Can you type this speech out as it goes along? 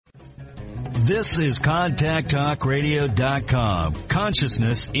This is ContactTalkRadio.com.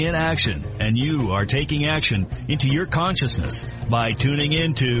 Consciousness in action. And you are taking action into your consciousness by tuning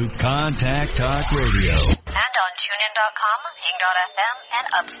into Contact Talk Radio. And on TuneIn.com, Ping.fm, and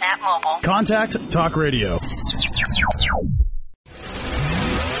UpSnap Mobile. Contact Talk Radio.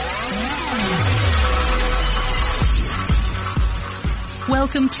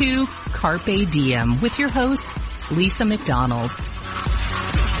 Welcome to Carpe Diem with your host, Lisa McDonald.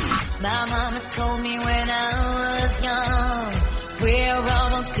 My mama told me when I was young, we're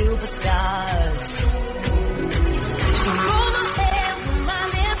all superstars. She rolled my hair with my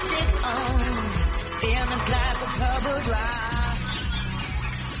lipstick on, in a glass of her boudoir.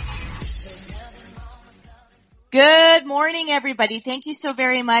 Good morning, everybody. Thank you so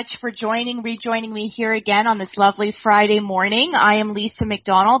very much for rejoining me here again on this lovely Friday morning. I am Lisa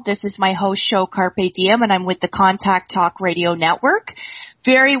McDonald. This is my host show, Carpe Diem, and I'm with the Contact Talk Radio Network.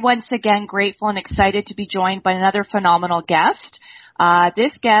 Very once again grateful and excited to be joined by another phenomenal guest.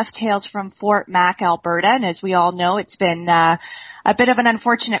 This guest hails from Fort Mac, Alberta, and as we all know, it's been a bit of an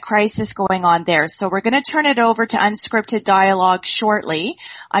unfortunate crisis going on there. So we're going to turn it over to unscripted dialogue shortly.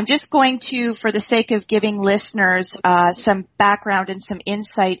 I'm just going to, for the sake of giving listeners some background and some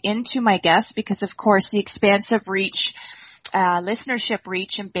insight into my guest, because of course the expansive reach listenership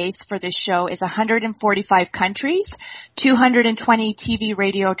reach and base for this show is 145 countries, 220 TV,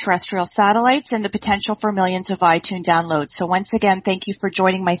 radio, terrestrial satellites, and the potential for millions of iTunes downloads. So once again, thank you for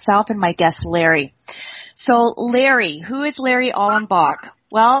joining myself and my guest, Larry. So Larry, who is Larry Allenbach?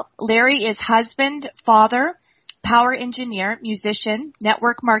 Well, Larry is husband, father, power engineer, musician,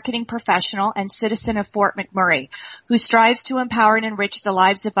 network marketing professional, and citizen of Fort McMurray, who strives to empower and enrich the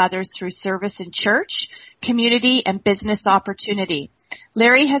lives of others through service in church, community, and business opportunity.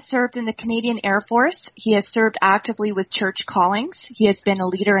 Larry has served in the Canadian Air Force. He has served actively with church callings. He has been a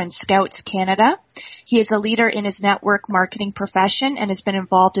leader in Scouts Canada. He is a leader in his network marketing profession and has been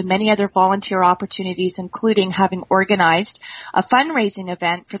involved in many other volunteer opportunities, including having organized a fundraising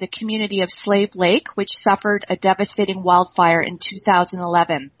event for the community of Slave Lake, which suffered a devastating wildfire in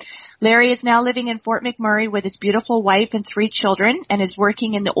 2011. Larry is now living in Fort McMurray with his beautiful wife and 3 children and is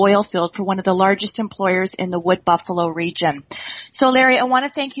working in the oil field for one of the largest employers in the Wood Buffalo region. So Larry, I want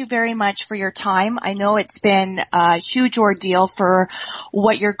to thank you very much for your time. I know it's been a huge ordeal for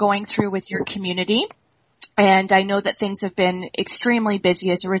what you're going through with your community. And I know that things have been extremely busy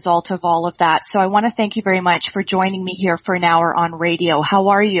as a result of all of that. So I want to thank you very much for joining me here for an hour on radio. How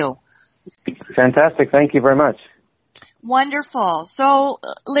are you? Fantastic. Thank you very much. Wonderful. So,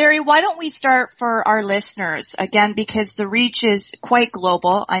 Larry, why don't we start for our listeners, again, because the reach is quite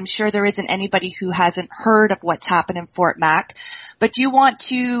global. I'm sure there isn't anybody who hasn't heard of what's happened in Fort Mac. But do you want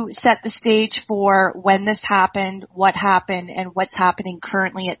to set the stage for when this happened, what happened, and what's happening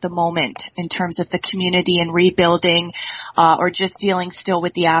currently at the moment in terms of the community and rebuilding, or just dealing still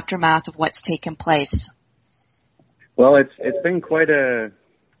with the aftermath of what's taken place? Well, it's been quite a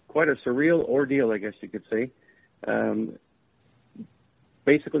surreal ordeal, I guess you could say.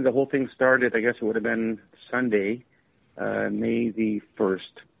 Basically, the whole thing started, I guess it would have been Sunday, May the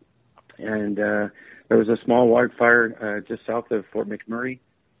 1st. And there was a small wildfire just south of Fort McMurray,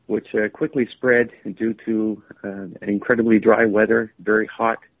 which quickly spread due to incredibly dry weather, very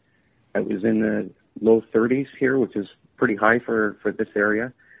hot. It was in the low 30s here, which is pretty high for this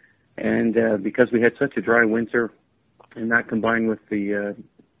area. And because we had such a dry winter, and that combined with the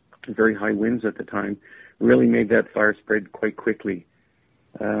very high winds at the time, really made that fire spread quite quickly.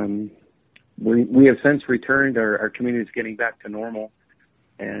 We have since returned. Our community is getting back to normal,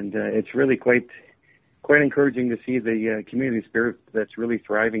 and it's really quite encouraging to see the community spirit that's really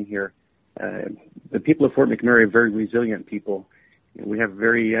thriving here. The people of Fort McMurray are very resilient people. We have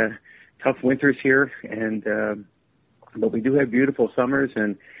very tough winters here, but we do have beautiful summers,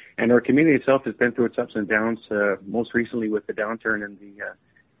 and our community itself has been through its ups and downs. Most recently with the downturn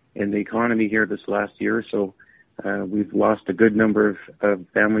in the economy here this last year or so. We've lost a good number of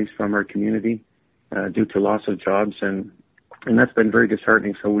families from our community due to loss of jobs, and that's been very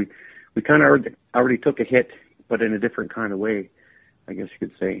disheartening. So we kind of already took a hit, but in a different kind of way, I guess you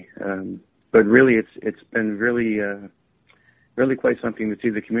could say. But really, it's been really quite something to see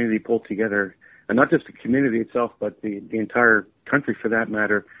the community pull together, and not just the community itself, but the entire country for that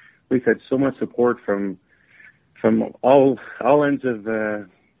matter. We've had so much support from all ends of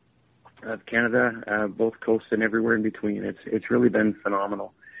Canada, both coasts and everywhere in between. It's really been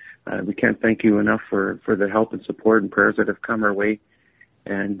phenomenal. We can't thank you enough for the help and support and prayers that have come our way.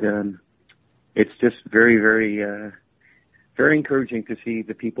 And it's just very, very, very encouraging to see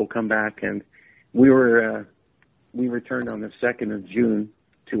the people come back. And we returned on the 2nd of June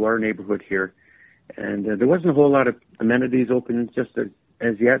to our neighborhood here. And there wasn't a whole lot of amenities open just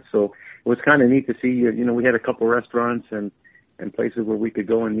as yet, so it was kind of neat to see. You know, we had a couple of restaurants and places where we could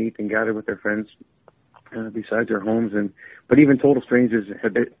go and meet and gather with our friends besides our homes. But even total strangers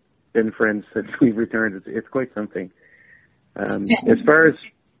have been friends since we've returned. It's quite something. As far as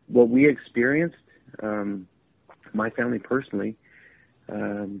what we experienced, my family personally,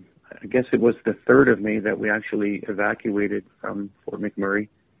 I guess it was the 3rd of May that we actually evacuated from Fort McMurray.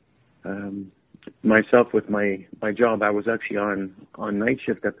 Myself, with my job, I was actually on night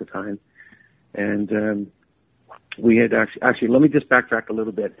shift at the time, and we had actually let me just backtrack a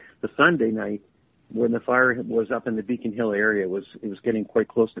little bit. The Sunday night, when the fire was up in the Beacon Hill area, it was getting quite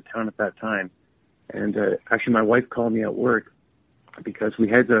close to town at that time, and actually my wife called me at work because we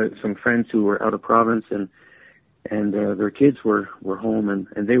had some friends who were out of province and their kids were home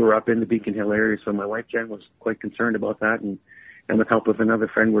and they were up in the Beacon Hill area. So my wife Jen was quite concerned about that, and with help of another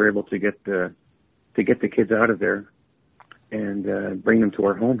friend, we were able to get the kids out of there and bring them to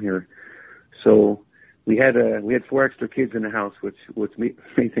our home here. So we had 4 extra kids in the house, which made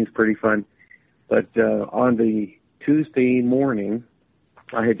things pretty fun. But on the Tuesday morning,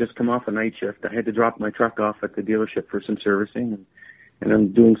 I had just come off a night shift. I had to drop my truck off at the dealership for some servicing, and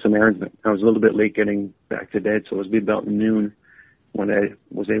I'm doing some errands. I was a little bit late getting back to bed, so it was about noon when I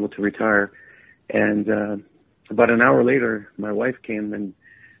was able to retire. And about an hour later, my wife came and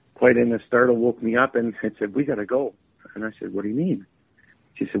quite in a startle woke me up and said, "We got to go." And I said, "What do you mean?"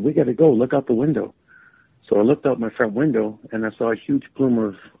 She said, "We got to go. Look out the window." So I looked out my front window and I saw a huge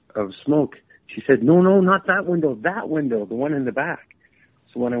plume of smoke. She said, "No, not that window, the one in the back."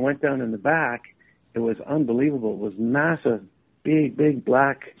 So when I went down in the back, it was unbelievable. It was massive, big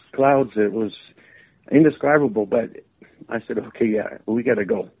black clouds. It was indescribable, but I said, "Okay, yeah, we got to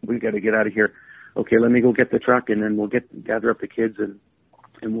go. We got to get out of here. Okay, let me go get the truck and then we'll gather up the kids and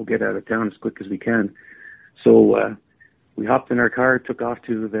we'll get out of town as quick as we can." So we hopped in our car, took off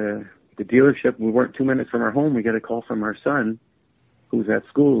to the dealership. We weren't 2 minutes from our home. We got a call from our son, who's at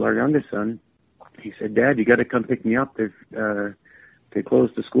school, our youngest son. He said, "Dad, you got to come pick me up. They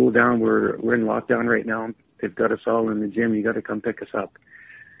closed the school down. We're in lockdown right now. They've got us all in the gym. You got to come pick us up."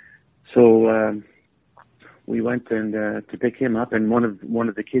 So we went and to pick him up, and one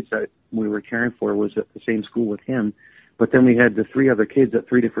of the kids that we were caring for was at the same school with him. But then we had the 3 other kids at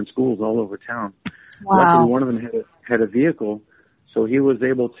 3 different schools all over town. Wow. Luckily, one of them had a vehicle, so he was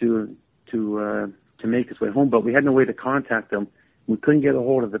able to make his way home. But we had no way to contact them. We couldn't get a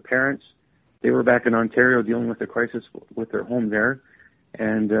hold of the parents. They were back in Ontario dealing with the crisis with their home there,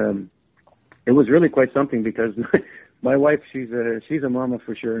 and it was really quite something because my wife, she's a mama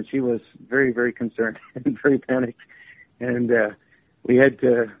for sure, and she was very, very concerned and very panicked, and we had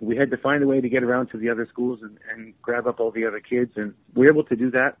to find a way to get around to the other schools and grab up all the other kids, and we were able to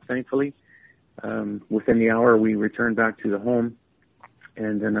do that, thankfully. Within the hour, we returned back to the home,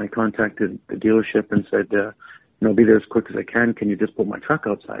 and then I contacted the dealership and said, "I'll be there as quick as I can. Can you just put my truck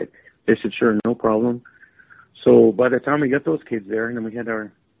outside?" They said, "Sure, no problem." So by the time we got those kids there, and then we had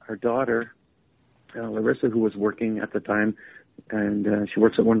our daughter, Larissa, who was working at the time, and she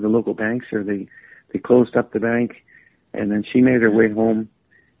works at one of the local banks here. They closed up the bank, and then she made her way home,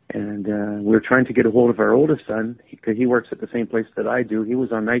 and we were trying to get a hold of our oldest son because he works at the same place that I do. He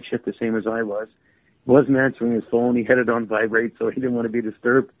was on night shift the same as I was. He wasn't answering his phone. He had it on vibrate, so he didn't want to be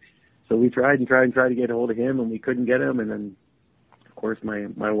disturbed. So we tried to get a hold of him, and we couldn't get him. And then, of course,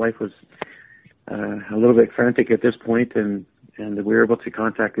 my wife was a little bit frantic at this point, and we were able to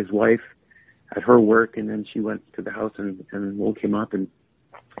contact his wife at her work, and then she went to the house and woke him up. And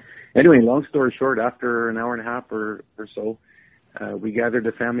anyway, long story short, after an hour and a half or so, we gathered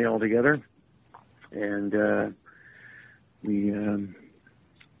the family all together, and we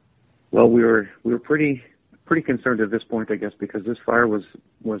were pretty concerned at this point, I guess, because this fire was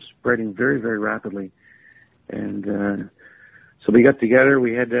spreading very, very rapidly, and so we got together.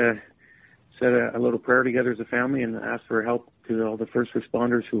 We had said a little prayer together as a family and asked for help to all the first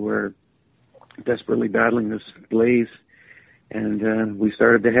responders who were desperately battling this blaze, and we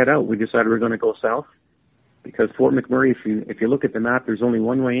started to head out. We decided we were going to go south because Fort McMurray, if you look at the map, there's only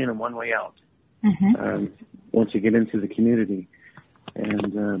one way in and one way out. Mm-hmm. Once you get into the community,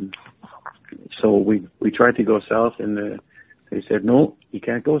 and so we tried to go south, and they said, "No, you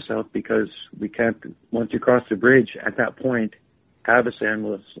can't go south because we can't." Once you cross the bridge, at that point, Avisan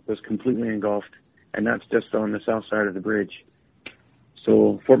was completely engulfed, and that's just on the south side of the bridge.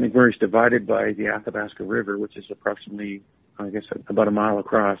 So Fort McMurray is divided by the Athabasca River, which is approximately, I guess, about a mile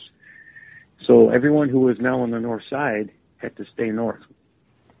across. So everyone who was now on the north side had to stay north,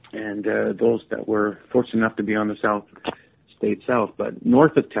 and those that were fortunate enough to be on the south stayed south. But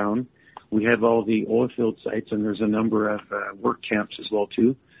north of town, we have all the oil field sites, and there's a number of work camps as well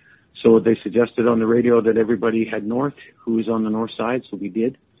too. So they suggested on the radio that everybody head north who was on the north side, so we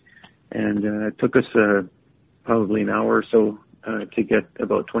did. And it took us probably an hour or so to get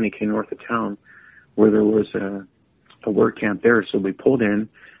about 20K north of town, where there was a work camp there. So we pulled in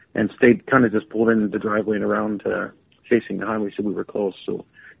and stayed, kind of just pulled in the driveway and around facing the highway, so we were close. So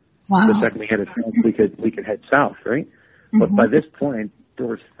the second we had a chance, we could head south, right? But by this point, there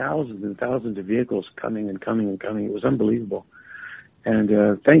was thousands and thousands of vehicles coming and coming and coming. It was unbelievable.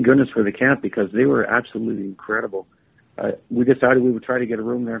 And thank goodness for the camp, because they were absolutely incredible. We decided we would try to get a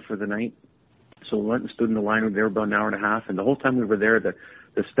room there for the night. So we went and stood in the line. We were there about an hour and a half. And the whole time we were there,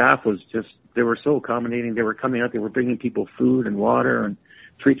 the staff was just, they were so accommodating. They were coming out. They were bringing people food and water and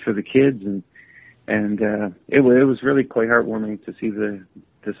treats for the kids. And it was really quite heartwarming to see the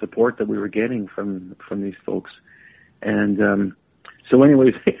support that we were getting from these folks. And so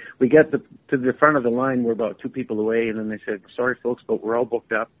anyways, we get to the front of the line. We're about 2 people away, and then they said, sorry, folks, but we're all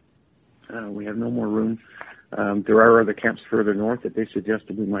booked up. We have no more room. There are other camps further north that they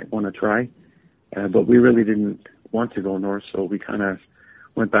suggested we might want to try, but we really didn't want to go north, so we kind of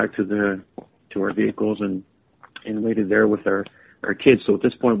went back to our vehicles and waited there with our kids. So at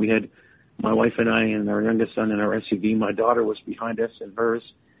this point, we had my wife and I and our youngest son in our SUV. My daughter was behind us in hers,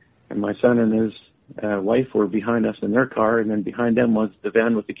 and my son and his wife were behind us in their car, and then behind them was the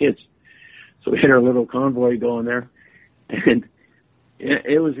van with the kids. So we had our little convoy going there, and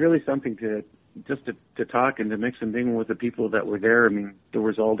it was really something to talk and to mix and mingle with the people that were there. I mean, there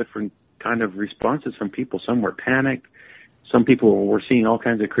was all different kind of responses from people. Some were panicked. Some people were seeing all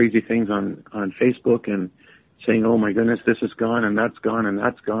kinds of crazy things on Facebook and saying, oh my goodness, this is gone and that's gone and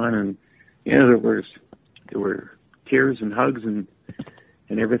that's gone. And, you know, there were tears and hugs and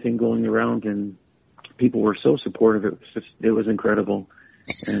everything going around, and people were so supportive. It was incredible.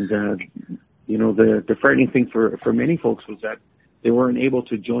 And, you know, the frightening thing for many folks was that they weren't able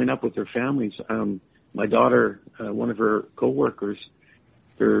to join up with their families. My daughter, one of her coworkers,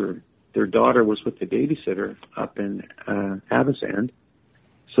 their daughter was with the babysitter up in Havasand.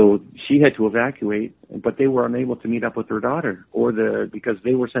 So she had to evacuate, but they were unable to meet up with their daughter because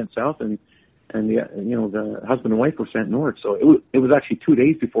they were sent south and the husband and wife were sent north. So it was actually 2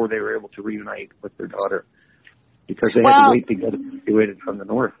 days before they were able to reunite with their daughter, because they had to wait to get evacuated from the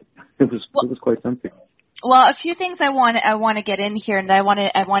north. It was quite something. Well, a few things I want to get in here, and I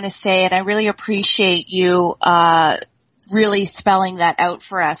want to say, and I really appreciate you really spelling that out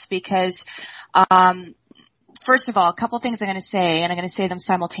for us, because first of all, a couple things I'm going to say, and I'm going to say them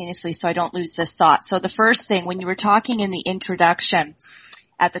simultaneously so I don't lose this thought. So the first thing, when you were talking in the introduction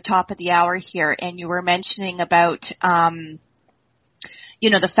at the top of the hour here, and you were mentioning about the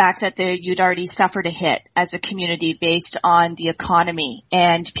fact that you'd already suffered a hit as a community based on the economy,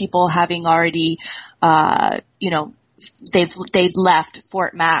 and people having already, they'd left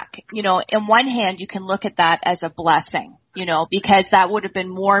Fort Mac. You know, in one hand, you can look at that as a blessing, because that would have been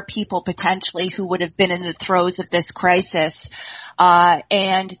more people potentially who would have been in the throes of this crisis,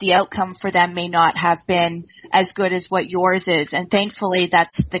 and the outcome for them may not have been as good as what yours is. And thankfully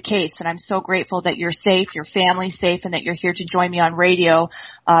that's the case. And I'm so grateful that you're safe, your family's safe, and that you're here to join me on radio,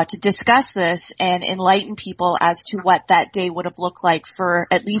 to discuss this and enlighten people as to what that day would have looked like, for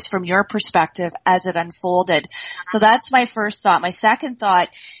at least from your perspective, as it unfolded. So that's my first thought. My second thought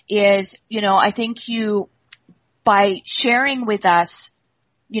is, I think by sharing with us,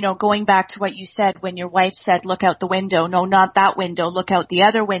 going back to what you said when your wife said, look out the window. No, not that window. Look out the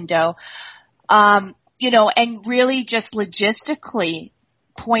other window. And really just logistically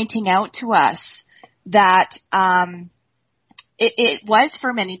pointing out to us that, it was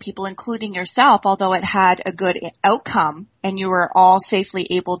for many people, including yourself, although it had a good outcome and you were all safely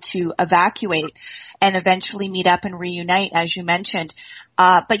able to evacuate and eventually meet up and reunite, as you mentioned.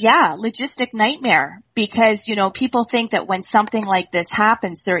 But yeah, logistic nightmare, because, people think that when something like this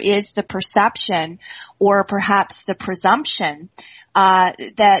happens, there is the perception or perhaps the presumption,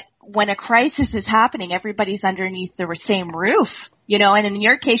 that when a crisis is happening, everybody's underneath the same roof, and in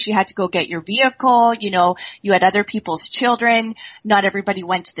your case, you had to go get your vehicle, you had other people's children, not everybody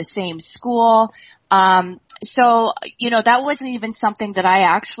went to the same school. So, that wasn't even something that I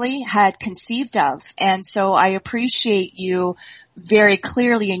actually had conceived of. And so I appreciate you very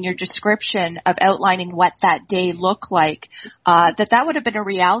clearly in your description of outlining what that day looked like, that would have been a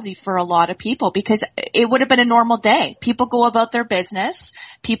reality for a lot of people, because it would have been a normal day. People go about their business.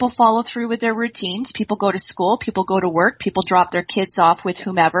 People follow through with their routines. People go to school. People go to work. People drop their kids off with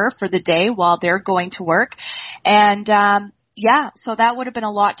whomever for the day while they're going to work. And So that would have been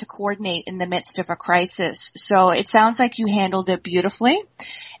a lot to coordinate in the midst of a crisis. So it sounds like you handled it beautifully.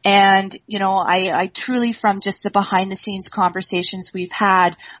 And, I truly, from just the behind the scenes conversations we've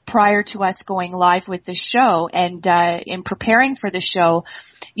had prior to us going live with the show and, in preparing for the show,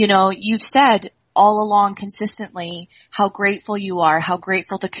 you've said all along consistently how grateful you are, how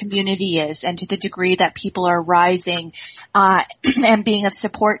grateful the community is, and to the degree that people are rising, and being of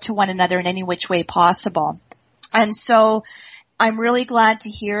support to one another in any which way possible. And so I'm really glad to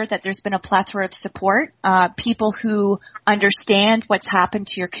hear that there's been a plethora of support. People who understand what's happened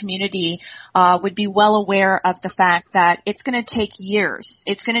to your community would be well aware of the fact that it's going to take years.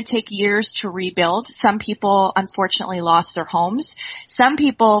 It's going to take years to rebuild. Some people, unfortunately, lost their homes. Some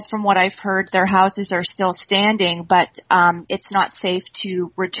people, from what I've heard, their houses are still standing, but it's not safe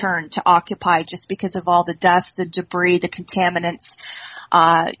to return to occupy just because of all the dust, the debris, the contaminants,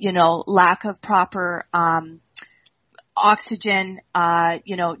 lack of proper oxygen,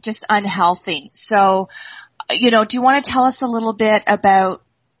 just unhealthy. So, do you want to tell us a little bit about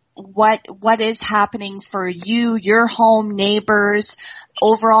what is happening for you, your home, neighbors,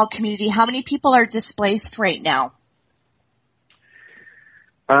 overall community? How many people are displaced right now?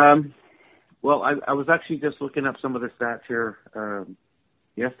 Well, I was actually just looking up some of the stats here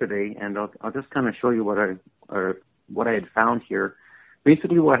yesterday, and I'll just kind of show you what I had found here.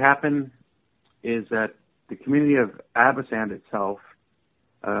 Basically, what happened is that the community of Abasand itself,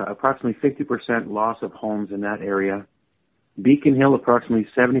 approximately 50% loss of homes in that area. Beacon Hill, approximately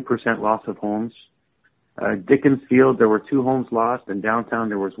 70% loss of homes. Dickensfield, there were 2 homes lost. In downtown,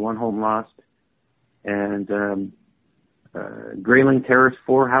 there was 1 home lost. And Grayling Terrace,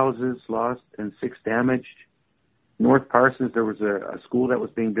 4 houses lost and 6 damaged. North Parsons, there was a school that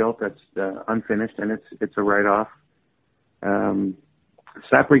was being built that's unfinished, and it's a write-off.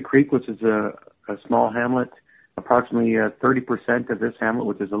 Sapri Creek, which is a small hamlet, approximately 30% of this hamlet,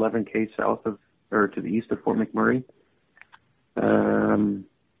 which is 11K south of, or to the east of Fort McMurray.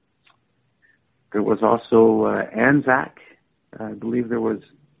 There was also Anzac. I believe there was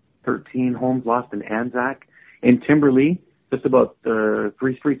 13 homes lost in Anzac. In Timberlea, just about 3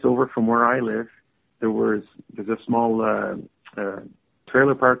 streets over from where I live, there's a small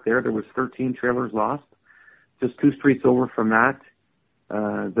trailer park there. There was 13 trailers lost. Just 2 streets over from that,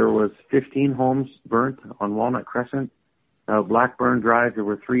 there was 15 homes burnt on Walnut Crescent. Blackburn Drive, there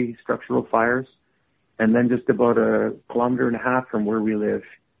were 3 structural fires. And then just about a kilometer and a half from where we live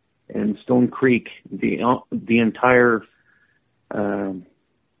in Stone Creek, the entire,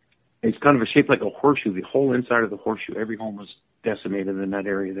 it's kind of a shape like a horseshoe. The whole inside of the horseshoe, every home was decimated in that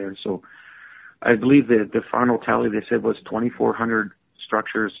area there. So I believe that the final tally they said was 2,400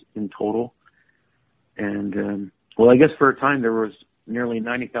 structures in total. And, I guess for a time there was nearly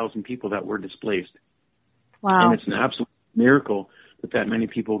 90,000 people that were displaced. Wow. And it's an absolute miracle that many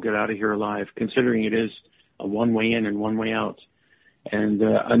people get out of here alive, considering it is a one-way in and one-way out. And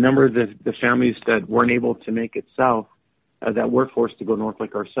a number of the families that weren't able to make it south, that were forced to go north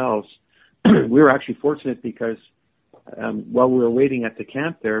like ourselves, we were actually fortunate because while we were waiting at the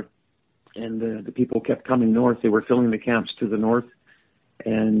camp there, and the people kept coming north, they were filling the camps to the north.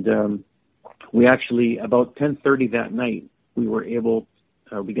 And we actually, about 10:30 that night, we were able,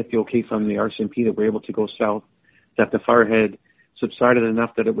 we get the okay from the RCMP that we're able to go south, that the fire had subsided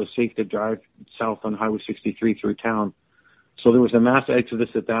enough that it was safe to drive south on Highway 63 through town. So there was a mass exodus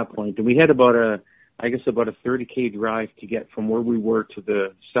at that point. And we had about a 30K drive to get from where we were to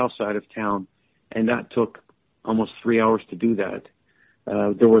the south side of town. And that took almost 3 hours to do that.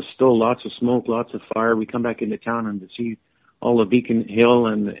 There was still lots of smoke, lots of fire. We come back into town and to see all of Beacon Hill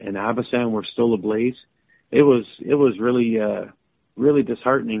and Abasand were still ablaze. It was really, really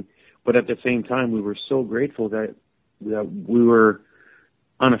disheartening. But at the same time, we were so grateful that we were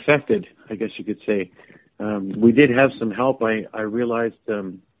unaffected, I guess you could say. We did have some help. I realized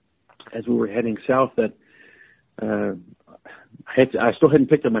as we were heading south that I still hadn't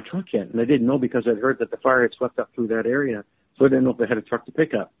picked up my truck yet, and I didn't know because I'd heard that the fire had swept up through that area, so I didn't know if they had a truck to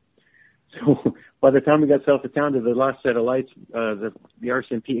pick up. So by the time we got south of town to the last set of lights, the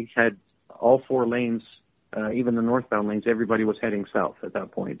RCMP had all 4 lanes, even the northbound lanes. Everybody was heading south at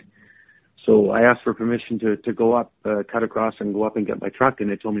that point. So I asked for permission to go up, cut across and go up and get my truck. And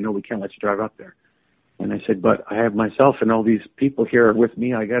they told me, no, we can't let you drive up there. And I said, but I have myself and all these people here with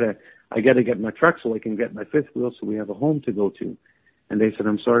me. I gotta get my truck so I can get my 5th wheel so we have a home to go to. And they said,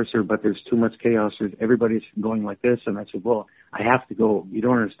 I'm sorry, sir, but there's too much chaos. Everybody's going like this. And I said, well, I have to go. You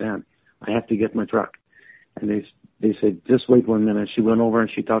don't understand. I have to get my truck. And they said, just wait 1 minute. She went over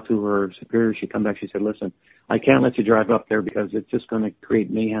and she talked to her superior. She come back. She said, listen, I can't let you drive up there because it's just going to create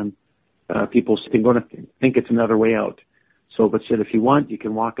mayhem. People are going to think it's another way out. So, but said, if you want, you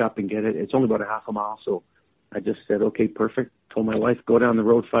can walk up and get it. It's only about a half a mile. So I just said, okay, perfect. Told my wife, go down the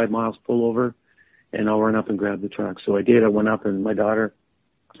road 5 miles, pull over, and I'll run up and grab the truck. So I did. I went up, and my daughter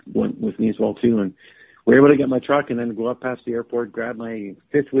went with me as well, too. And we were able to get my truck and then go up past the airport, grab my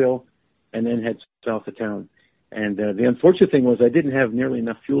fifth wheel, and then head south of town. And the unfortunate thing was I didn't have nearly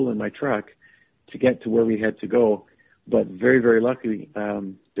enough fuel in my truck to get to where we had to go. But very, very luckily,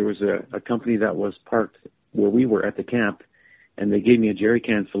 there was a company that was parked where we were at the camp, and they gave me a jerry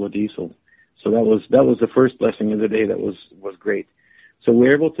can full of diesel. So that was the first blessing of the day. That was great. So we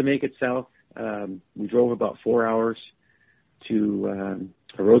were able to make it south. We drove about 4 hours to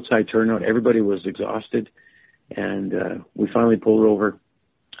a roadside turnout. Everybody was exhausted, and we finally pulled over,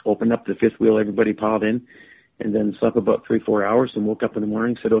 opened up the fifth wheel. Everybody piled in, and then slept about 3-4 hours and woke up in the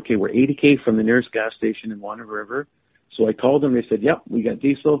morning, said, okay, we're 80K from the nearest gas station in Wander River. So I called them. They said, yep, we got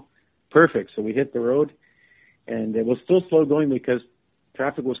diesel. Perfect. So we hit the road, and it was still slow going because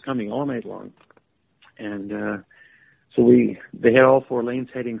traffic was coming all night long. And so they had all 4 lanes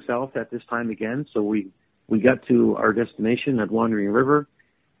heading south at this time again. So we got to our destination at Wandering River,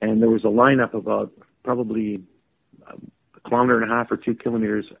 and there was a lineup about probably a kilometer and a half or 2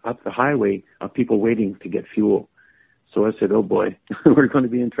 kilometers up the highway of people waiting to get fuel. So I said, oh boy, we're going to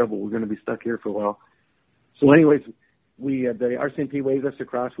be in trouble. We're going to be stuck here for a while. So anyways, the RCMP waved us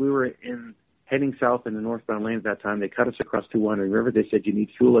across. We were heading south in the northbound lanes that time. They cut us across to Wandering River. They said, you need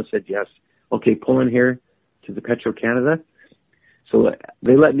fuel? I said, yes. Okay, pull in here to the Petro-Canada. So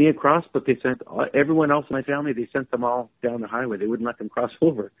they let me across, but they sent everyone else in my family, they sent them all down the highway. They wouldn't let them cross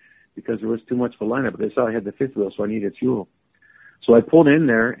over because there was too much of a lineup. But they saw I had the fifth wheel, so I needed fuel. So I pulled in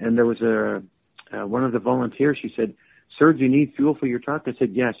there, and there was one of the volunteers. She said, sir, do you need fuel for your truck? I said,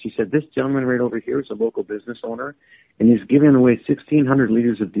 yes. She said, this gentleman right over here is a local business owner, and he's giving away 1,600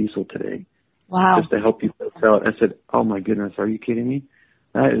 liters of diesel today. Wow. Just to help you out. I said, oh my goodness, are you kidding me?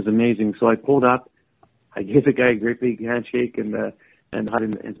 That is amazing. So I pulled up. I gave the guy a great big handshake and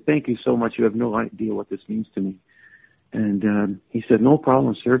thank you so much. You have no idea what this means to me. And he said, no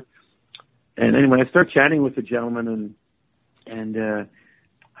problem, sir. And anyway, I started chatting with the gentleman, and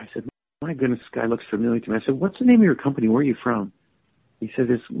I said, my goodness, this guy looks familiar to me. I said, what's the name of your company? Where are you from? He said,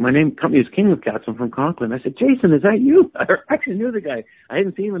 my company is King of Cats. I'm from Conklin. I said, Jason, is that you? I actually knew the guy. I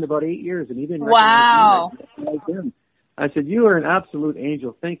hadn't seen him in about 8 years, and he didn't recognize him. I said, you are an absolute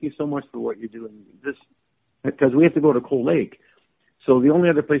angel. Thank you so much for what you're doing. Because we have to go to Cold Lake. So the only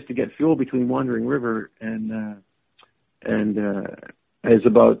other place to get fuel between Wandering River and is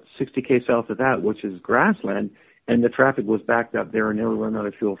about 60K south of that, which is grassland, and the traffic was backed up there, and they were running out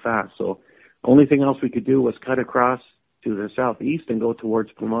of fuel fast. So only thing else we could do was cut across to the southeast and go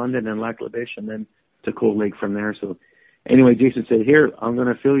towards Plamondon and Lac La Biche and then to Cold Lake from there. So anyway, Jason said, here, I'm going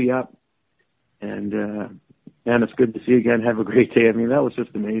to fill you up. And, man, it's good to see you again. Have a great day. I mean, that was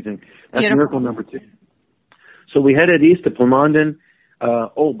just amazing. That's beautiful. Miracle number 2. So we headed east to Plamondon.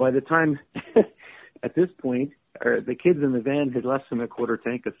 By the time, at this point, the kids in the van had less than a quarter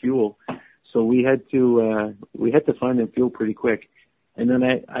tank of fuel. So we had to find them fuel pretty quick. And then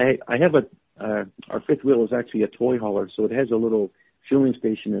I have our fifth wheel is actually a toy hauler, so it has a little fueling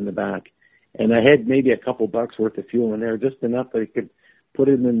station in the back. And I had maybe a couple bucks worth of fuel in there, just enough that I could put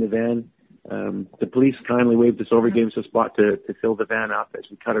it in the van. The police kindly waved us over, gave us a spot to fill the van up as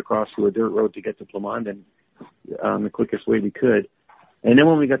we cut across through a dirt road to get to Plamondon the quickest way we could. And then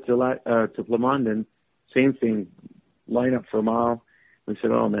when we got to Plamondon, same thing, line up for a mile. We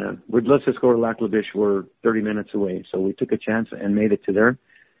said, oh man, let's just go to Lac La Biche. We're 30 minutes away. So we took a chance and made it to there.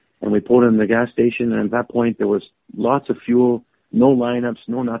 And we pulled in the gas station, and at that point there was lots of fuel, no lineups,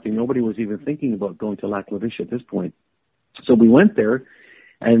 no nothing. Nobody was even thinking about going to Lac La Biche at this point. So we went there,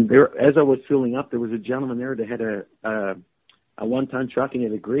 and there, as I was filling up, there was a gentleman there that had a one-ton truck, and he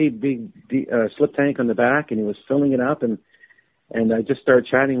had a great big slip tank on the back, and he was filling it up, and I just started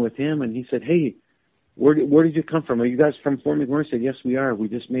chatting with him, and he said, hey, where did you come from? Are you guys from Fort McMurray? I said, yes, we are. We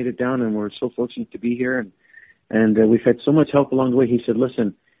just made it down, and we're so fortunate to be here, and we've had so much help along the way. He said,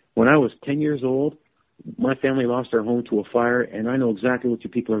 listen, when I was 10 years old, my family lost our home to a fire, and I know exactly what you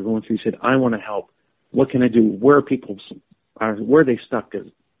people are going through. He said, I want to help. What can I do? Where are they stuck? Cause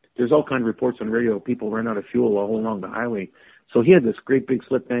there's all kinds of reports on radio. People run out of fuel all along the highway. So he had this great big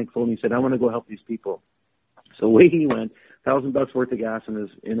slip tank full, and he said, I want to go help these people. So away he went, $1,000 worth of gas in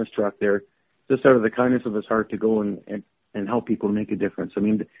his truck there, just out of the kindness of his heart to go and help people make a difference. I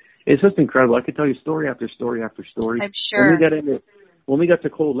mean, it's just incredible. I could tell you story after story after story. I'm sure. When we got to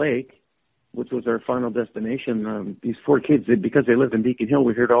Cold Lake, which was our final destination, these 4 kids, because they lived in Beacon Hill,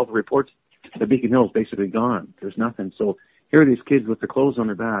 we heard all the reports that Beacon Hill is basically gone. There's nothing. So here are these kids with the clothes on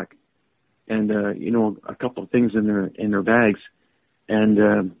their back, and a couple of things in their bags.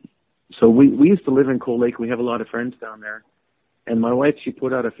 And so we used to live in Cold Lake. We have a lot of friends down there. And my wife, she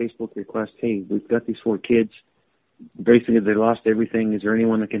put out a Facebook request, hey, we've got these 4 kids. Basically, they lost everything. Is there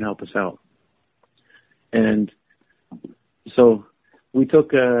anyone that can help us out? And so we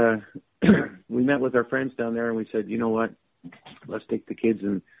took, we met with our friends down there, and we said, you know what, let's take the kids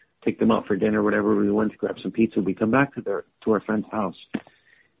and take them out for dinner or whatever. We went to grab some pizza. We come back to our friend's house.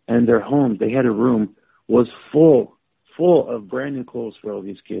 And their home, they had a room, was full of brand new clothes for all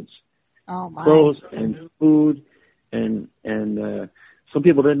these kids. Oh my. Clothes and food. And some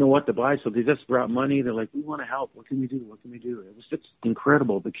people didn't know what to buy, so they just brought money. They're like, we want to help. What can we do? What can we do? It was just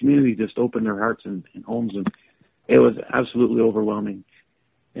incredible. The community just opened their hearts and homes, and it was absolutely overwhelming.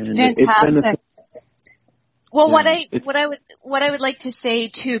 And fantastic. Well, yeah, what I would like to say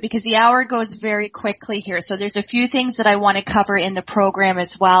too, because the hour goes very quickly here, so there's a few things that I want to cover in the program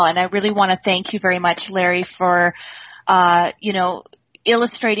as well, and I really want to thank you very much, Larry, for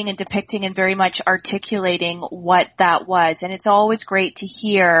illustrating and depicting and very much articulating what that was. And it's always great to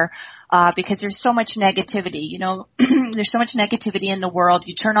hear, because there's so much negativity, there's so much negativity in the world.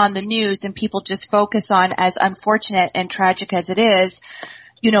 You turn on the news and people just focus on, as unfortunate and tragic as it is,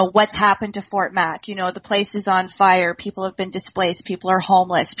 what's happened to Fort Mac. The place is on fire. People have been displaced. People are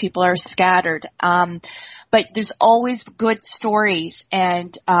homeless. People are scattered. But there's always good stories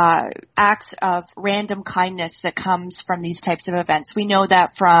and acts of random kindness that comes from these types of events. We know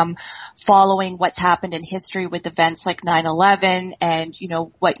that from following what's happened in history with events like 9/11 and,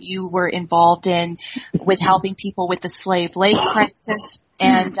 what you were involved in with helping people with the Slave Lake crisis.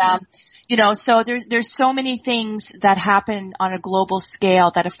 And, so there's so many things that happen on a global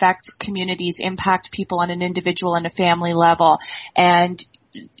scale that affect communities, impact people on an individual and a family level. And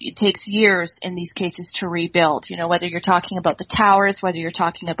it takes years in these cases to rebuild, whether you're talking about the towers, whether you're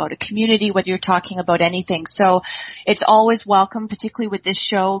talking about a community, whether you're talking about anything. So it's always welcome, particularly with this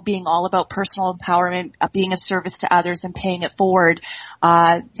show being all about personal empowerment, being of service to others and paying it forward,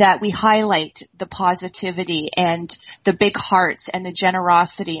 that we highlight the positivity and the big hearts and the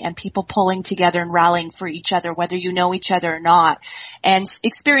generosity and people pulling together and rallying for each other, whether you know each other or not. And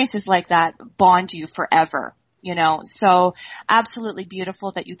experiences like that bond you forever. So absolutely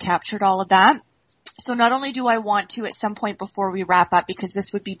beautiful that you captured all of that. So not only do I want to at some point before we wrap up, because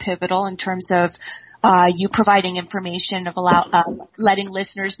this would be pivotal in terms of you providing information of letting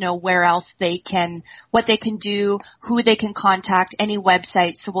listeners know where else what they can do, who they can contact, any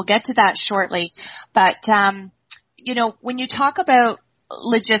websites. So we'll get to that shortly. But, when you talk about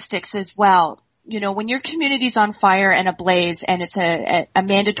logistics as well, when your community's on fire and ablaze and it's a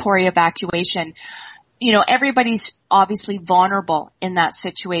mandatory evacuation, everybody's obviously vulnerable in that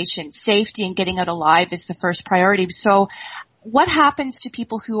situation. Safety and getting out alive is the first priority. So what happens to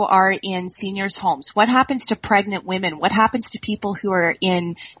people who are in seniors' homes? What happens to pregnant women? What happens to people who are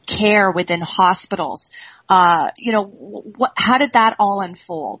in care within hospitals? How did that all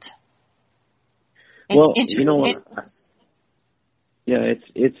unfold? Well, it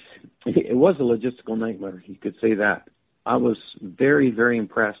was a logistical nightmare. You could say that. I was very, very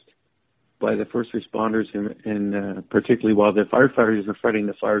impressed by the first responders and particularly while the firefighters were fighting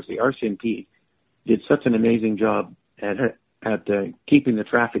the fires, the RCMP did such an amazing job at keeping the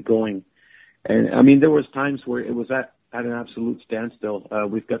traffic going. And I mean, there was times where it was at an absolute standstill.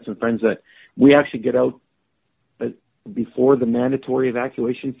 We've got some friends that we actually get out before the mandatory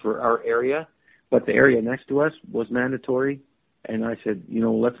evacuation for our area, but the area next to us was mandatory. And I said,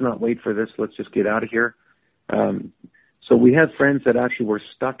 let's not wait for this. Let's just get out of here. So we had friends that actually were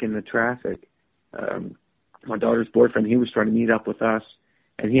stuck in the traffic. My daughter's boyfriend, he was trying to meet up with us,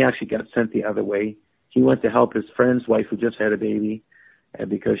 and he actually got sent the other way. He went to help his friend's wife who just had a baby,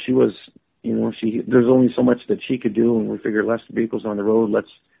 because she was, there's only so much that she could do, and we figured less vehicles on the road,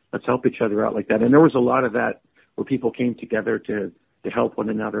 let's help each other out like that. And there was a lot of that where people came together to help one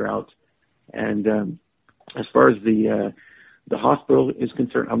another out. And as far as the hospital is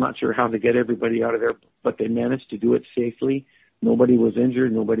concerned, I'm not sure how to get everybody out of there, but they managed to do it safely. Nobody was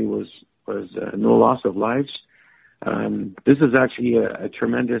injured. Nobody was no loss of lives. This is actually a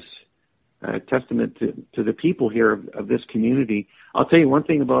tremendous testament to the people here of this community. I'll tell you one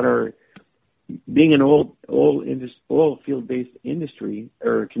thing about our being an oil field-based industry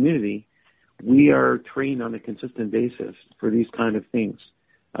or community. We are trained on a consistent basis for these kind of things.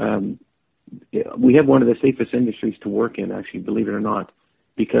 We have one of the safest industries to work in, actually, believe it or not,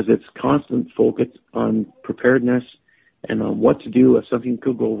 because it's constant focus on preparedness and on what to do if something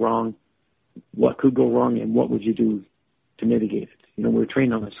could go wrong, what could go wrong, and what would you do to mitigate it. we're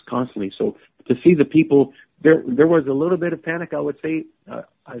trained on this constantly. So to see the people, there was a little bit of panic, I would say.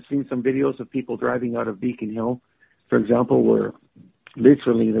 I've seen some videos of people driving out of Beacon Hill, for example, where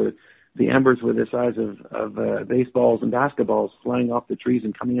literally the embers were the size of baseballs and basketballs flying off the trees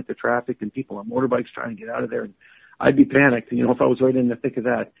and coming into traffic, and people on motorbikes trying to get out of there. And I'd be panicked, if I was right in the thick of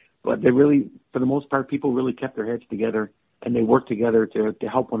that. But they really, for the most part, people really kept their heads together, and they worked together to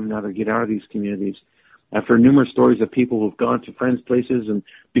help one another get out of these communities. I've heard numerous stories of people who've gone to friends' places, and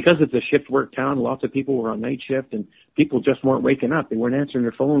because it's a shift work town, lots of people were on night shift, and people just weren't waking up. They weren't answering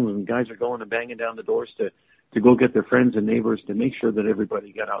their phones, and guys are going and banging down the doors to go get their friends and neighbors to make sure that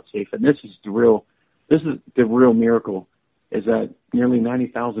everybody got out safe. And this is the real miracle, is that nearly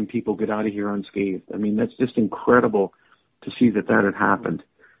 90,000 people get out of here unscathed. I mean, that's just incredible to see that had happened,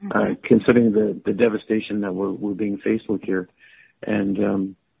 considering the devastation that we're being faced with here.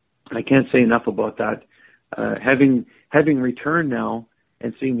 And I can't say enough about that. Having returned now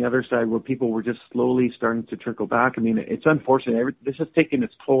and seeing the other side where people were just slowly starting to trickle back. I mean, it's unfortunate. This has taken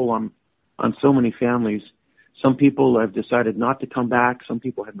its toll on so many families. Some people have decided not to come back. Some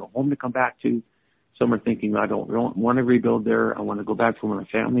people have no home to come back to. Some are thinking, I don't want to rebuild there. I want to go back to where my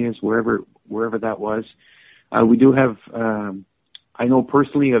family is, wherever that was. We do have, I know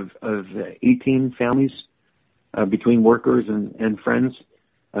personally of 18 families between workers and friends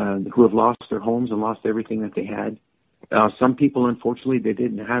who have lost their homes and lost everything that they had. Some people, unfortunately, they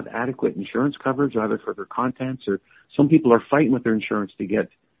didn't have adequate insurance coverage either for their contents, or some people are fighting with their insurance to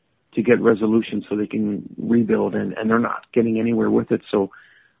get resolution so they can rebuild, and they're not getting anywhere with it. So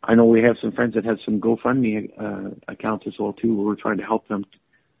I know we have some friends that have some GoFundMe accounts as well too, where we're trying to help them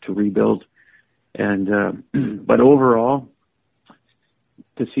to rebuild. And but overall,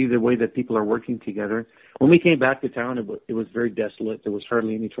 to see the way that people are working together. When we came back to town, it was very desolate. There was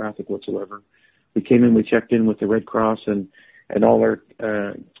hardly any traffic whatsoever. We came in, we checked in with the Red Cross and all our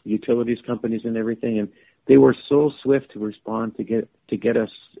utilities companies and everything, and they were so swift to respond to get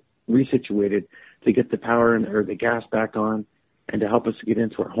us resituated, to get the power or the gas back on, and to help us to get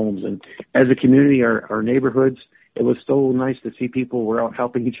into our homes. And as a community, our neighborhoods, it was so nice to see people were out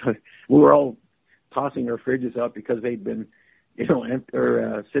helping each other. We were all tossing our fridges out because they'd been,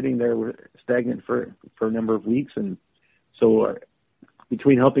 sitting there stagnant for a number of weeks. And so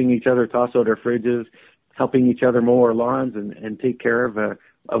between helping each other toss out our fridges, helping each other mow our lawns and take care of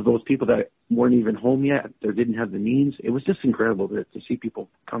those people that weren't even home yet, or didn't have the means, it was just incredible to see people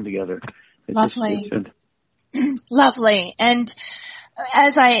come together. Lovely. Lovely. And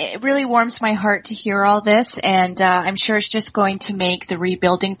it really warms my heart to hear all this, and I'm sure it's just going to make the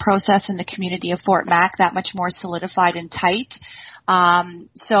rebuilding process in the community of Fort Mac that much more solidified and tight.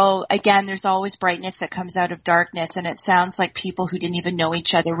 So again, there's always brightness that comes out of darkness, and it sounds like people who didn't even know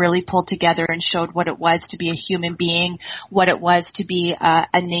each other really pulled together and showed what it was to be a human being, what it was to be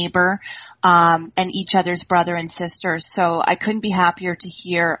a neighbor, and each other's brother and sister. So I couldn't be happier to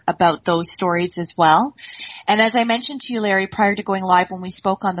hear about those stories as well. And as I mentioned to you, Larry, prior to going live when we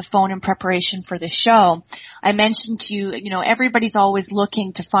spoke on the phone in preparation for the show, I mentioned to you, everybody's always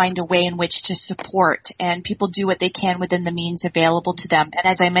looking to find a way in which to support, and people do what they can within the means available to them. And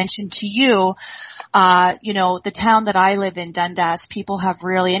as I mentioned to you, the town that I live in, Dundas, people have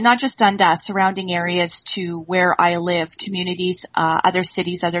really, and not just Dundas, surrounding areas to where I live, communities, other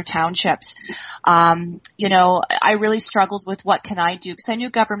cities, other townships. I really struggled with what can I do, because I knew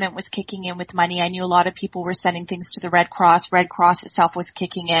government was kicking in with money. I knew a lot of people were sending things to the Red Cross. Red Cross itself was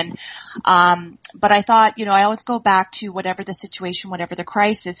kicking in. But I thought, I always go back to whatever the situation, whatever the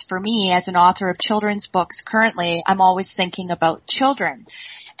crisis. For me, as an author of children's books currently, I'm always thinking about children.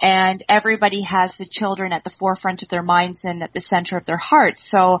 And everybody has the children at the forefront of their minds and at the center of their hearts.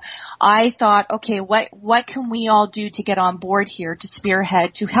 So I thought, okay, what can we all do to get on board here, to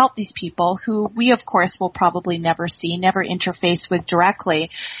spearhead, to help these people who we, of course, will probably never see, never interface with directly.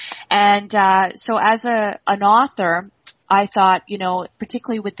 And so as an author, I thought,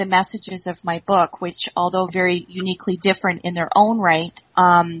 particularly with the messages of my book, which although very uniquely different in their own right,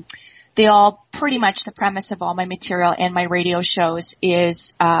 they all pretty much the premise of all my material and my radio shows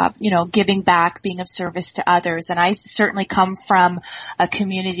is, giving back, being of service to others. And I certainly come from a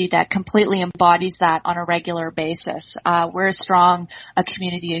community that completely embodies that on a regular basis. We're as strong a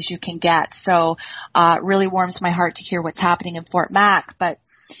community as you can get. So, it really warms my heart to hear what's happening in Fort Mac. But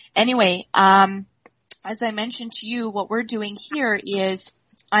anyway, as I mentioned to you, what we're doing here is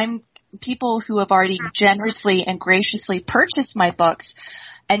people who have already generously and graciously purchased my books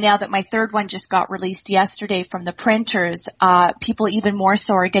And now that my third one just got released yesterday from the printers, people even more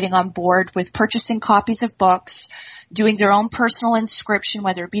so are getting on board with purchasing copies of books, doing their own personal inscription,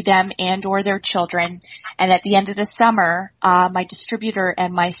 whether it be them and or their children. And at the end of the summer, my distributor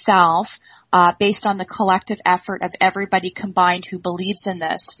and myself, based on the collective effort of everybody combined who believes in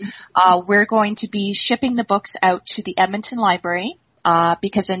this, we're going to be shipping the books out to the Edmonton Library.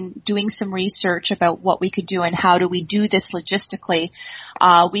 Because in doing some research about what we could do and how do we do this logistically,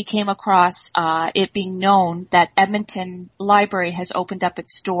 we came across it being known that Edmonton Library has opened up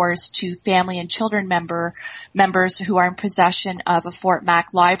its doors to family and children members who are in possession of a Fort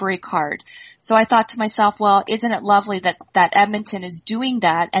Mac library card. So I thought to myself, well, isn't it lovely that Edmonton is doing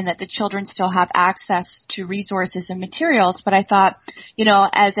that and that the children still have access to resources and materials? But I thought,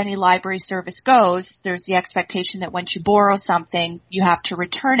 as any library service goes, there's the expectation that once you borrow something, you have to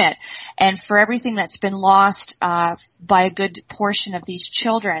return it. And for everything that's been lost by a good portion of these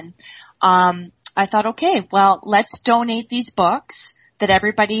children, I thought, okay, well, let's donate these books that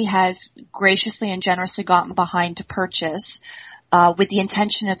everybody has graciously and generously gotten behind to purchase, with the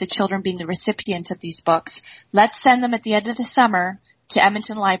intention of the children being the recipient of these books. Let's send them at the end of the summer to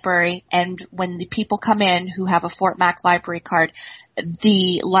Edmonton Library, and when the people come in who have a Fort Mac library card,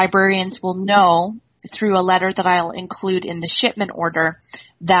 the librarians will know through a letter that I'll include in the shipment order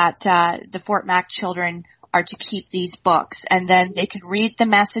that the Fort Mac children are to keep these books. And then they can read the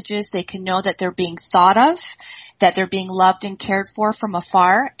messages, they can know that they're being thought of, that they're being loved and cared for from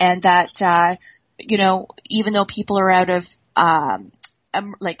afar, and that, even though people are out of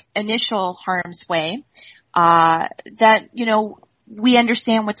initial harm's way, that, we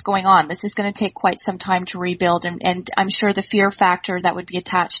understand what's going on. This is going to take quite some time to rebuild, and I'm sure the fear factor that would be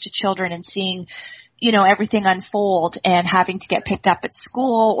attached to children and seeing everything unfold and having to get picked up at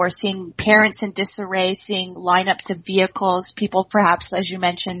school, or seeing parents in disarray, seeing lineups of vehicles, people perhaps, as you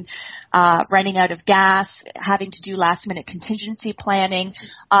mentioned, running out of gas, having to do last minute contingency planning.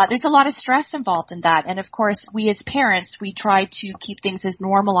 There's a lot of stress involved in that. And of course, we as parents, we try to keep things as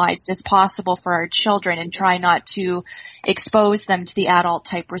normalized as possible for our children and try not to expose them to the adult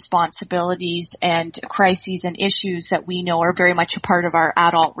type responsibilities and crises and issues that we know are very much a part of our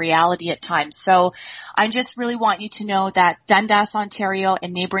adult reality at times. So I just really want you to know that Dundas, Ontario,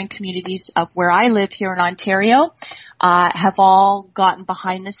 and neighboring communities of where I live here in Ontario have all gotten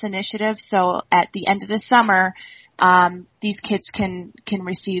behind this initiative. So at the end of the summer, these kids can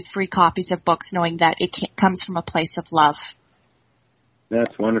receive free copies of books, knowing that it comes from a place of love.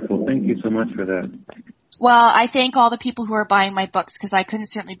 That's wonderful. Thank you so much for that. Well, I thank all the people who are buying my books, because I couldn't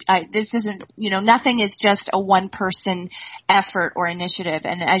this isn't, nothing is just a one-person effort or initiative.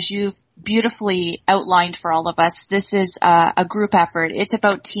 And as you've beautifully outlined for all of us, this is a group effort. It's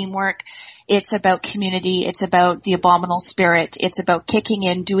about teamwork. It's about community. It's about the abominable spirit. It's about kicking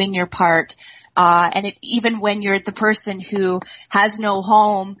in, doing your part. And even when you're the person who has no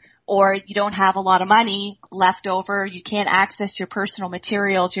home, or you don't have a lot of money left over, you can't access your personal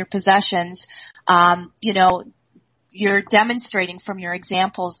materials, your possessions, you're demonstrating from your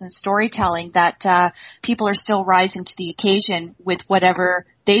examples and storytelling that people are still rising to the occasion with whatever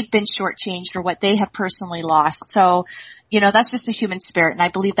they've been shortchanged or what they have personally lost. So, that's just the human spirit, and I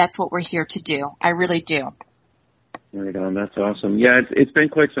believe that's what we're here to do. I really do. Right on. That's awesome. Yeah, it's been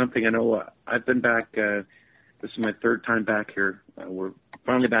quite something. I know I've been back. This is my third time back here. We're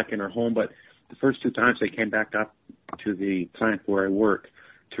finally back in our home, but the first two times I came back up to the plant where I work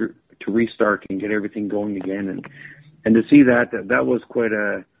to restart and get everything going again, and to see that was quite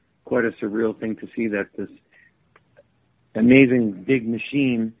a surreal thing to see, that this amazing big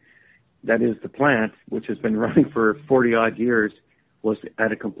machine that is the plant, which has been running for 40 odd years, was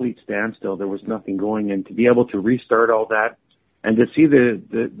at a complete standstill. There was nothing going, and to be able to restart all that and to see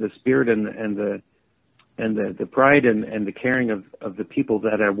the spirit and the pride and the caring of the people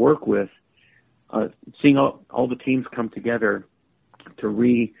that I work with, seeing all the teams come together to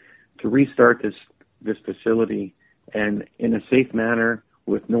restart this facility, and in a safe manner,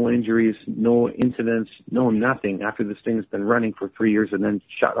 with no injuries, no incidents, no nothing, after this thing has been running for 3 years and then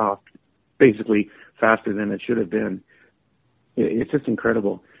shut off basically faster than it should have been. It's just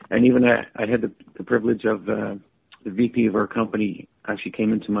incredible. And even I had the privilege of the VP of our company actually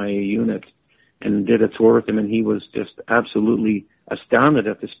came into my unit and did a tour with him, and he was just absolutely astounded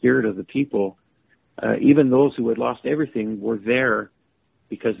at the spirit of the people. Even those who had lost everything were there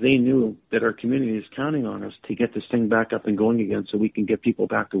because they knew that our community is counting on us to get this thing back up and going again so we can get people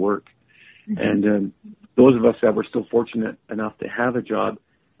back to work. Mm-hmm. And those of us that were still fortunate enough to have a job,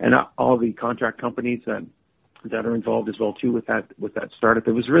 and all the contract companies that are involved as well too with that startup,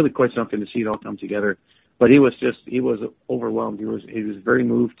 it was really quite something to see it all come together But he was overwhelmed. He was very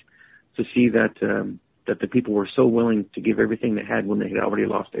moved to see that the people were so willing to give everything they had when they had already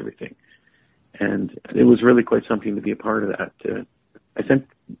lost everything. And it was really quite something to be a part of that. I think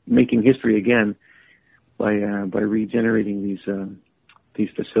making history again by regenerating these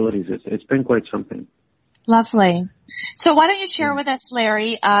facilities. It's been quite something. Lovely. So why don't you share with us,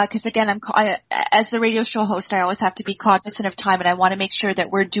 Larry, because again, as the radio show host, I always have to be cognizant of time, and I want to make sure that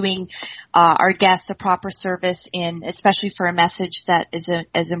we're doing our guests a proper service especially for a message that is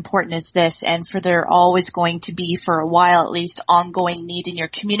as important as this, and for there always going to be, for a while at least, ongoing need in your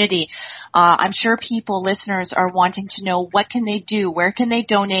community. I'm sure listeners are wanting to know, what can they do? Where can they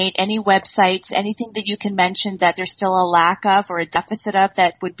donate? Any websites, anything that you can mention that there's still a lack of or a deficit of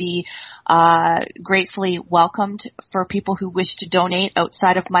that would be gratefully welcomed for people who wish to donate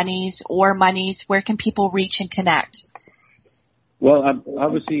outside of monies? Where can people reach and connect? Well,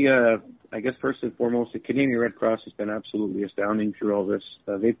 obviously, I guess first and foremost, the Canadian Red Cross has been absolutely astounding through all this.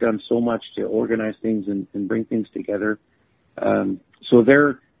 They've done so much to organize things and bring things together. So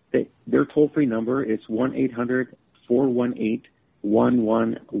their toll-free number is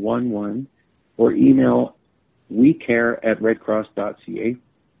 1-800-418-1111, or email wecare@redcross.ca.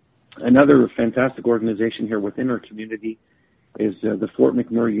 Another fantastic organization here within our community is the Fort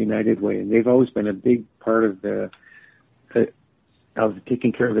McMurray United Way, and they've always been a big part of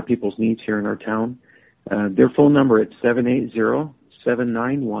taking care of the people's needs here in our town. Their phone number is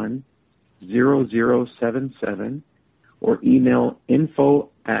 780-791-0077, or email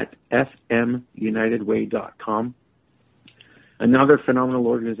info@fmunitedway.com. Another phenomenal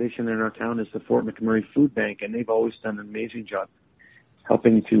organization in our town is the Fort McMurray Food Bank, and they've always done an amazing job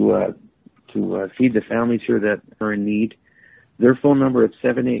helping to feed the families here that are in need. Their phone number is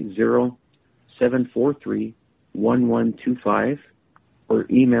 780-743-1125, or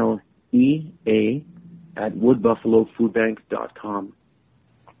email ea@woodbuffalofoodbank.com.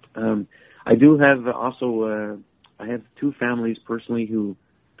 I do have also I have two families personally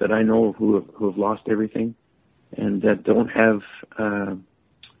that I know who have lost everything, and that don't have are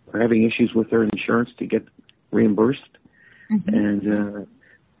having issues with their insurance to get reimbursed. Mm-hmm. And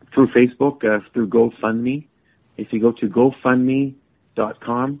through Facebook, through GoFundMe. If you go to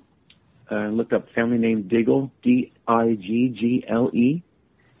GoFundMe.com, look up family name Diggle, D-I-G-G-L-E,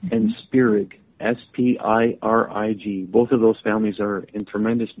 and Spirig, S-P-I-R-I-G. Both of those families are in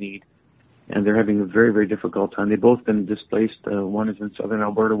tremendous need, and they're having a very, very difficult time. They've both been displaced. One is in southern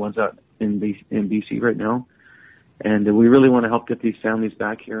Alberta, one's out in BC right now. And we really want to help get these families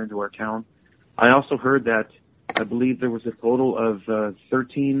back here into our town. I also heard that I believe there was a total of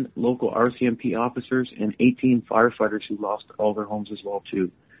 13 local RCMP officers and 18 firefighters who lost all their homes as well,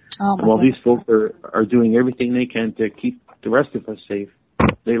 too. Oh, and while these folks are doing everything they can to keep the rest of us safe,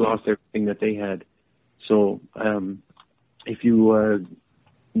 they lost everything that they had. So if you,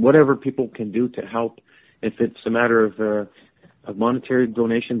 whatever people can do to help, if it's a matter of monetary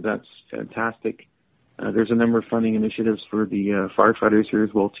donations, that's fantastic. There's a number of funding initiatives for the firefighters here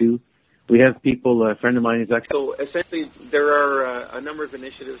as well, too. We have people, a friend of mine is actually... So essentially, there are a number of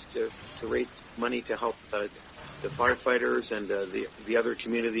initiatives to raise money to help the firefighters and the other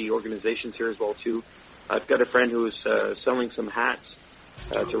community organizations here as well, too. I've got a friend who's selling some hats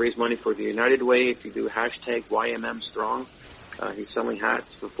to raise money for the United Way. If you do hashtag YMM Strong, he's selling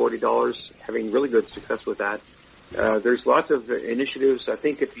hats for $40, having really good success with that. There's lots of initiatives. I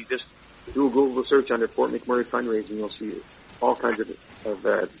think if you just do a Google search under Fort McMurray fundraising, you'll see all kinds of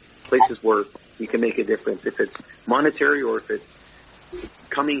places where you can make a difference. If it's monetary or if it's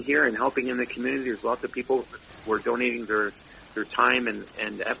coming here and helping in the community, there's lots of people who are donating their time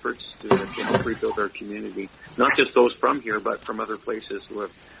and efforts to help rebuild our community. Not just those from here, but from other places who are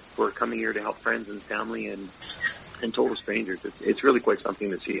coming here to help friends and family and total strangers. It's really quite something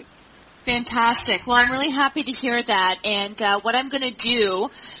to see. Fantastic. Well, I'm really happy to hear that. And what I'm going to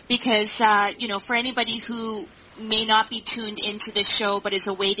do, because, for anybody who may not be tuned into the show but is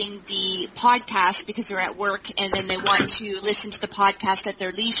awaiting the podcast because they're at work and then they want to listen to the podcast at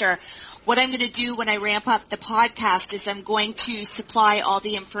their leisure, what I'm going to do when I ramp up the podcast is I'm going to supply all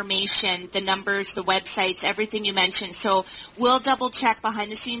the information, the numbers, the websites, everything you mentioned. So we'll double check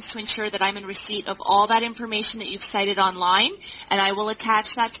behind the scenes to ensure that I'm in receipt of all that information that you've cited online, and I will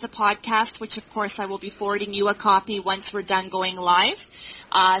attach that to the podcast, which of course I will be forwarding you a copy once we're done going live.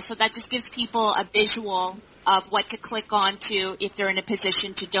 So that just gives people a visual of what to click on to if they're in a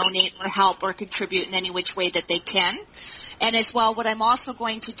position to donate or help or contribute in any which way that they can. And as well, what I'm also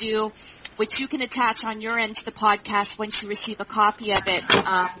going to do, which you can attach on your end to the podcast once you receive a copy of it,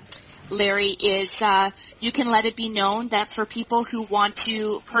 Larry, is you can let it be known that for people who want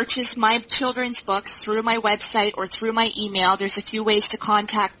to purchase my children's books through my website or through my email, there's a few ways to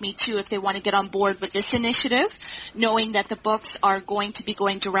contact me too if they want to get on board with this initiative, knowing that the books are going to be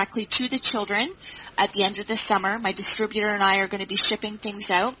going directly to the children at the end of the summer. My distributor and I are going to be shipping things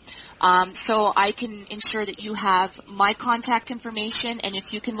out. So I can ensure that you have my contact information, and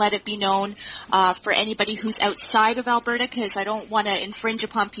if you can let it be known for anybody who's outside of Alberta, because I don't want to infringe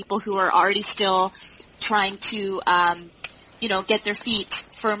upon people who are already still trying to get their feet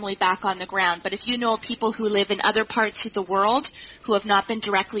firmly back on the ground. But if you know people who live in other parts of the world who have not been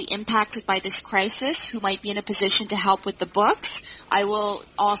directly impacted by this crisis, who might be in a position to help with the books, I will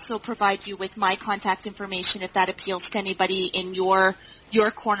also provide you with my contact information if that appeals to anybody in your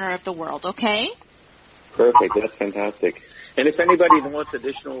corner of the world, okay? Perfect. That's fantastic. And if anybody wants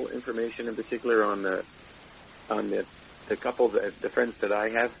additional information, in particular on the couple, the friends that I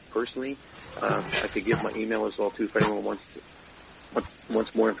have personally, I could give my email as well too if anyone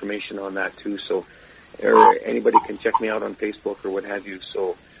wants more information on that too. So, or anybody can check me out on Facebook or what have you.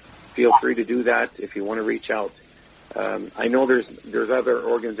 So, feel free to do that if you want to reach out. I know there's other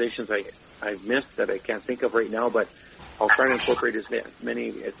organizations I've missed that I can't think of right now, but I'll try to incorporate as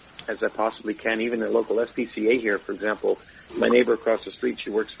many as I possibly can. Even the local SPCA here, for example, my neighbor across the street, she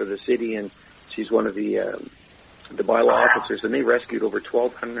works for the city, and she's one of the bylaw officers, and they rescued over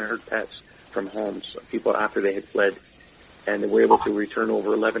 1,200 pets from homes, people after they had fled, and they were able to return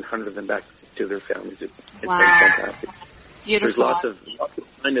over 1,100 of them back to their families. It's wow. been fantastic. Beautiful. There's lots of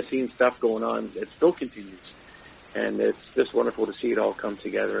behind-the-scenes stuff going on. It still continues. And it's just wonderful to see it all come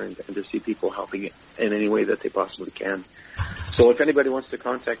together and to see people helping it in any way that they possibly can. So if anybody wants to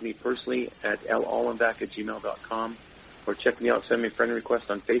contact me personally at lallenbach@gmail.com or check me out, send me a friend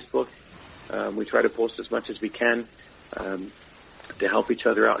request on Facebook. We try to post as much as we can to help each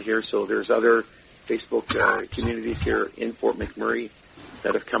other out here. So there's other Facebook communities here in Fort McMurray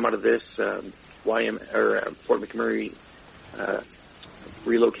that have come out of this, Fort McMurray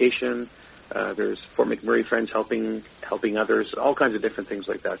relocation. There's Fort McMurray Friends helping others, all kinds of different things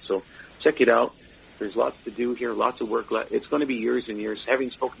like that. So check it out. There's lots to do here, lots of work. It's going to be years and years.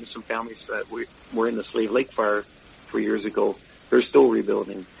 Having spoken to some families that were in the Slave Lake fire 3 years ago, they're still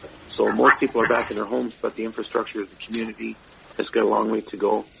rebuilding. So most people are back in their homes, but the infrastructure of the community has got a long way to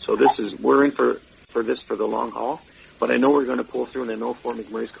go. So we're in for the long haul. But I know we're going to pull through, and I know Fort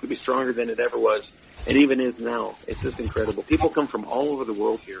McMurray is going to be stronger than it ever was, and even is now. It's just incredible. People come from all over the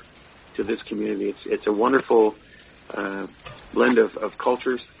world here to this community. It's a wonderful blend of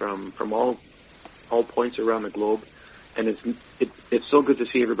cultures from all points around the globe, and it's so good to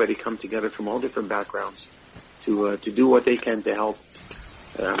see everybody come together from all different backgrounds to do what they can to help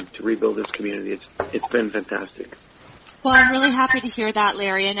to rebuild this community. It's been fantastic. Well, I'm really happy to hear that,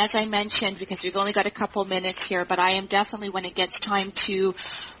 Larry. And as I mentioned, because we've only got a couple minutes here, but I am definitely, when it gets time to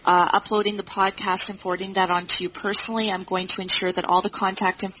uploading the podcast and forwarding that on to you personally, I'm going to ensure that all the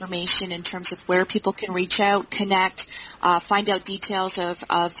contact information in terms of where people can reach out, connect, find out details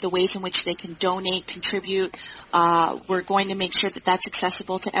of the ways in which they can donate, contribute. We're going to make sure that that's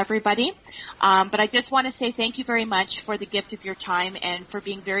accessible to everybody. But I just want to say thank you very much for the gift of your time and for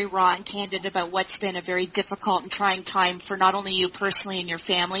being very raw and candid about what's been a very difficult and trying time for not only you personally and your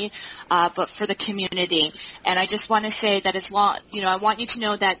family, but for the community. And I just want to say that I want you to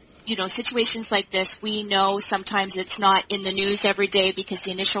know that, situations like this, we know sometimes it's not in the news every day because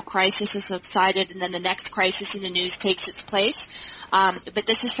the initial crisis has subsided and then the next crisis in the news takes its place. But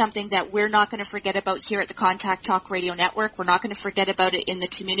this is something that we're not going to forget about here at the Contact Talk Radio Network. We're not going to forget about it in the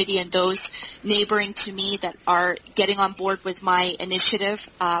community and those neighboring to me that are getting on board with my initiative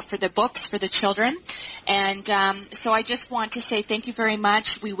for the books for the children. And so I just want to say thank you very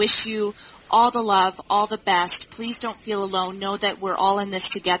much. We wish you all the love, all the best. Please don't feel alone. Know that we're all in this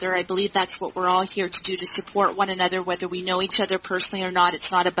together. I believe that's what we're all here to do, to support one another, whether we know each other personally or not.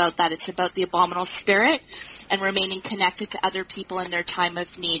 It's not about that. It's about the abominable spirit and remaining connected to other people in their time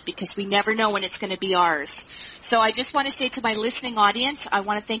of need, because we never know when it's going to be ours. So I just want to say to my listening audience, I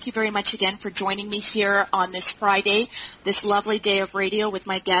want to thank you very much again for joining me here on this Friday, this lovely day of radio with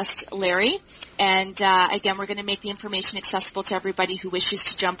my guest, Larry. And again, we're going to make the information accessible to everybody who wishes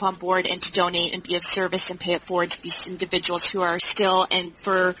to jump on board and to donate and be of service and pay it forward to these individuals who are still and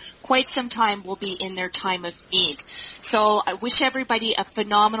for quite some time will be in their time of need. So I wish everybody a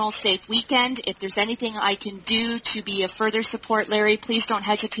phenomenal, safe weekend. If there's anything I can do to be of further support, Larry, please don't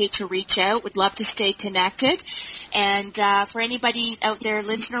hesitate to reach out. Would love to stay connected. And for anybody out there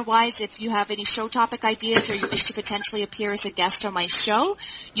listener-wise, if you have any show topic ideas or you wish to potentially appear as a guest on my show,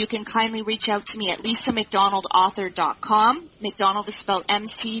 you can kindly reach out to me at lisamcdonaldauthor.com. McDonald is spelled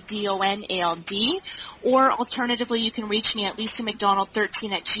McDonald, or alternatively, you can reach me at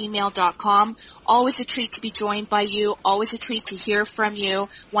lisamcdonald13@gmail.com. Always a treat to be joined by you. Always a treat to hear from you.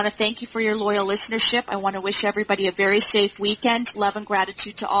 Want to thank you for your loyal listenership. I want to wish everybody a very safe weekend. Love and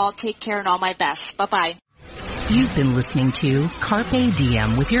gratitude to all. Take care and all my best. Bye-bye. You've been listening to Carpe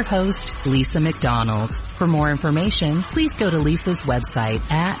Diem with your host, Lisa McDonald. For more information, please go to Lisa's website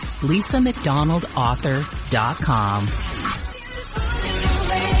at lisamcdonaldauthor.com.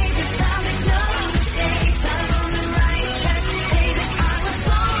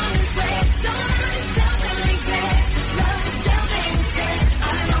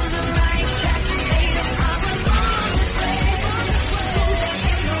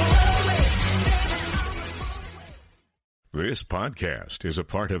 This podcast is a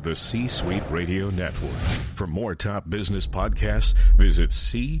part of the C-Suite Radio Network. For more top business podcasts, visit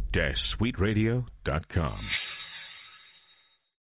c-suiteradio.com.